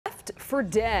for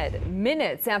dead.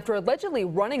 Minutes after allegedly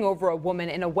running over a woman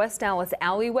in a West Allis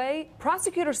alleyway,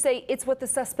 prosecutors say it's what the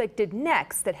suspect did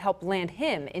next that helped land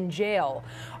him in jail.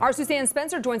 Our Suzanne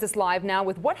Spencer joins us live now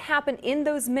with what happened in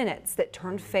those minutes that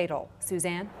turned fatal.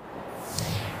 Suzanne?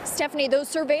 Stephanie, those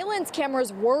surveillance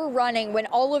cameras were running when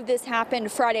all of this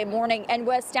happened Friday morning, and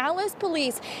West Allis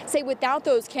police say without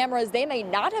those cameras, they may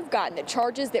not have gotten the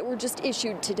charges that were just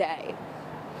issued today.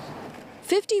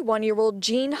 51-year-old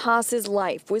Jean Haas's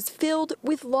life was filled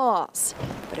with loss,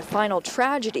 but a final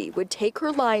tragedy would take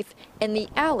her life in the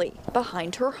alley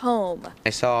behind her home.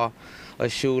 I saw a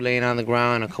shoe laying on the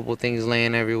ground, a couple things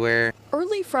laying everywhere.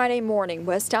 Early Friday morning,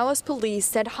 West Allis police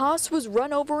said Haas was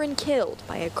run over and killed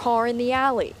by a car in the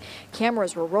alley.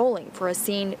 Cameras were rolling for a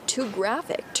scene too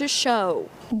graphic to show.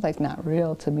 Like, not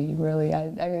real to me, really.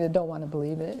 I don't want to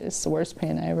believe it. It's the worst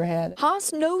pain I ever had.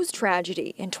 Haas knows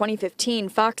tragedy. In 2015,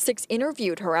 Fox 6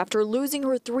 interviewed her after losing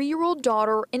her 3-year-old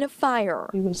daughter in a fire.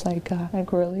 He was like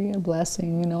really a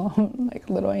blessing, you know, like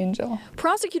a little angel.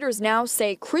 Prosecutors now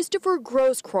say Christopher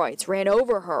Grosskreutz ran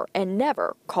over her and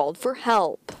never called for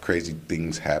help. Crazy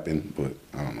things happen, but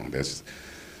I don't know.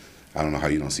 I don't know how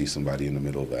you don't see somebody in the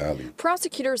middle of the alley.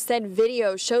 Prosecutors said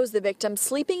video shows the victim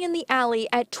sleeping in the alley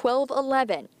at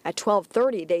 12:11. At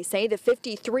 12:30, they say the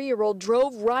 53-year-old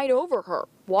drove right over her,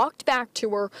 walked back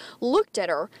to her, looked at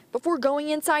her before going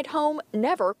inside home,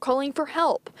 never calling for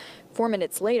help. 4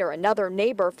 minutes later, another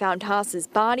neighbor found Haas's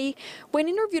body. When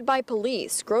interviewed by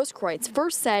police, Grosskreutz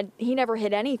first said he never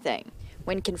hit anything.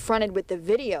 When confronted with the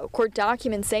video, court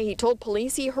documents say he told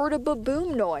police he heard a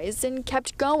ba-boom noise and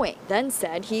kept going, then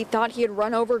said he thought he had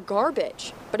run over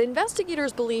garbage. But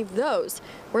investigators believe those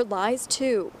were lies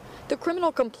too. The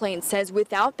criminal complaint says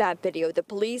without that video, the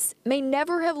police may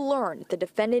never have learned the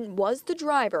defendant was the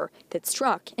driver that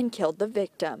struck and killed the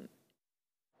victim.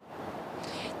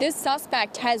 This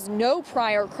suspect has no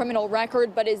prior criminal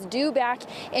record but is due back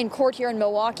in court here in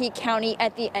Milwaukee County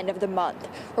at the end of the month.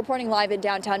 Reporting live in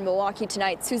downtown Milwaukee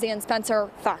tonight, Suzanne Spencer,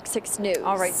 Fox 6 News.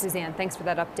 All right, Suzanne, thanks for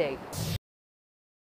that update.